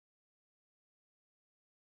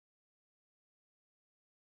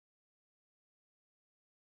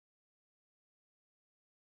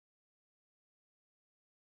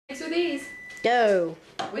eggs are these? Go.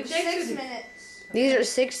 Which 6 minutes. These are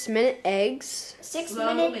 6-minute eggs.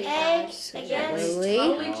 6-minute eggs again.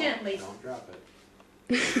 Slowly, gently. Don't drop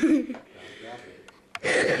it. Don't drop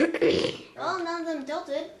it. Well, none of them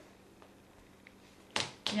tilted.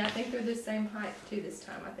 Yeah, I think they're the same height too this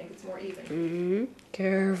time. I think it's more even.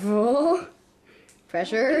 Careful.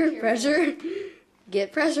 Pressure, pressure.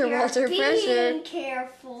 Get pressure, Walter, pressure. Being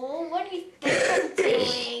careful. What do you think I'm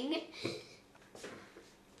doing?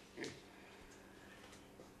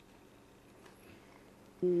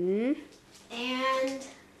 And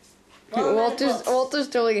Walter's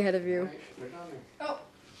totally ahead of you. Alright, put it on there. oh,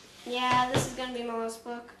 yeah, this is gonna be my last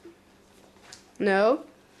book. No?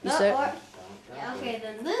 You No, said- or- Don't drop yeah, it. okay,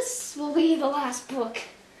 then this will be the last book.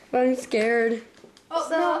 I'm scared. Oh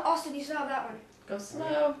no, Austin, you still have that one. Go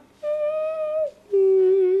slow.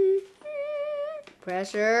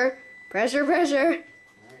 Pressure, pressure, pressure.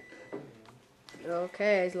 Alright.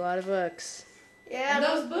 Okay, it's a lot of books. Yeah. And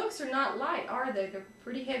those books are not light, are they? They're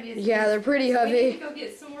pretty heavy. Yeah, they're pretty We need heavy. to go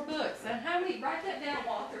get some more books. And how many? Write that down,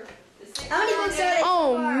 Walter. How many books are there?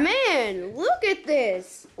 Oh man, look at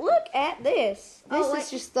this. Look at this. This Oh, is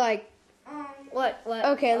just like, What?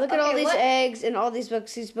 okay, look at all these what? eggs and all these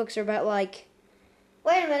books. These books are about like,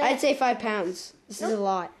 Wait a minute. I'd say 5 pounds. This is a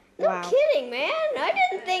lot. No Wow. kidding, man. I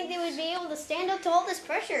didn't think they would be able to stand up to all this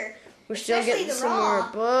pressure. We're still Especially getting the some raw. more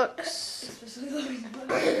books. Look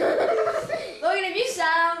at if you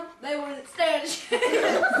sat them, they wouldn't stand.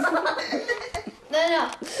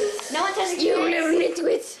 No. No one touches the You eggs. little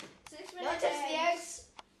nitwit. No one touches the eggs,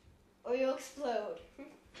 or you'll explode.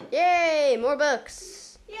 Yay, more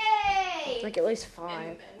books. Yay! Like at least 5.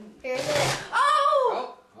 And Here's it.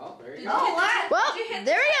 oh! Oh, there you Did go. you hit what? the- Well, did you hit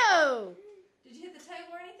there the we table? go. Did you hit the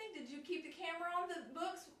table or anything? Did you keep the camera on the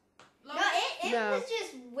books? No, it No. was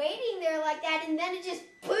just waiting there like that, and then it just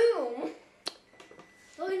boom.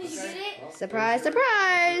 Logan, did you get it? Well, Surprise, there's your-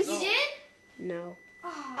 surprise. You did? No.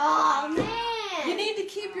 Oh man! You need to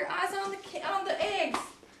keep your eyes on the eggs.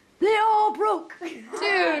 They all broke. Dude, look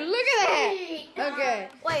at that. Sweet. Okay.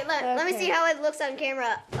 Wait, let me Okay. see how it looks on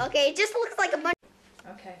camera. Okay, it just looks like a bunch.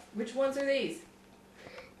 Okay. Which ones are these?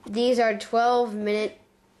 These are 12-minute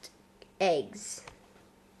eggs.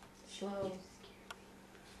 Slow.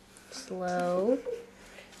 Slow.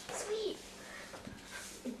 Sweet.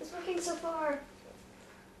 It's working so far.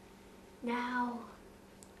 Now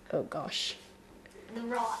Oh gosh. the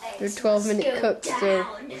raw eggs. They're 12-minute must go cooks, so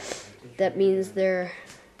down. that means they're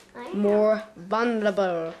I know. more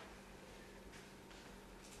vulnerable.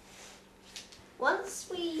 Once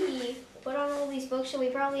we put on all these books, should we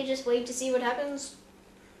probably just wait to see what happens?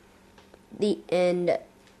 The end.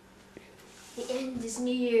 The end is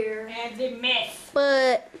near. And the mess.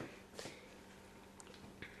 But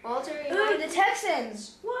Walter, you Ooh, might... the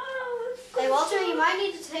Texans. Whoa. Hey, Walter, you might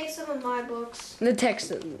need to take some of my books. the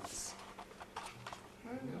Texans.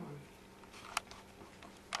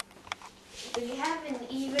 But you have an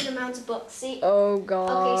even amount of books. See? Oh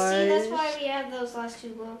gosh. Okay, see, that's why we have those last 2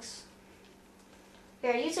 books.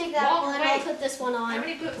 Here, you take that Walter, one, and I'll wait. put this one How on.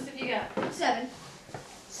 many books have you got? 7.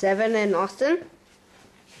 7 in Austin.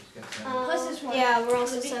 Just got some. Plus this one. Yeah, we're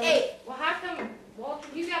also Would be 7. 8. Well, how come, Walter,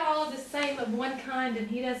 you got all of the same of one kind and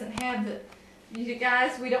he doesn't have the... You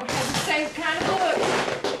guys, we don't have the same kind of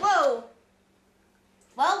book. Whoa!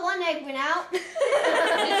 Well, one egg went out. Did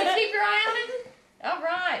you keep your eye on it? All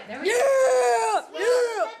right. There we go.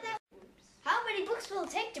 Yeah. How many books will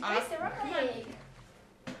it take to break the raw Come on. egg?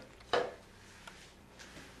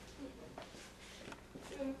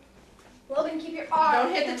 Logan, keep your arm.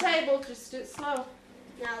 Don't hit the table. Just do it slow.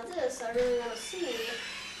 Now this, I really want to see.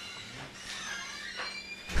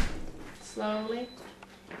 Slowly.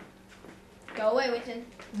 Go away, Whitson.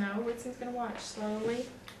 No, Whitson's going to watch. Slowly.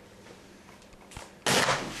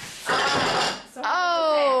 So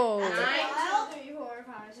Oh. Nine. Well, 2, 3, 4,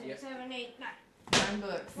 5, 6, Yep. 7, 8, 9. 9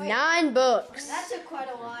 books. 9 books. that took quite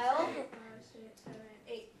a while. 5, 6, 7,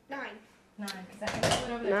 8, 9. 9. Because that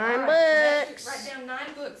one over there. 9 All right, so that- books. Write down 9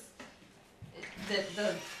 books.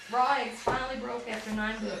 The raw eggs finally broke after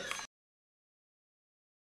 9 books.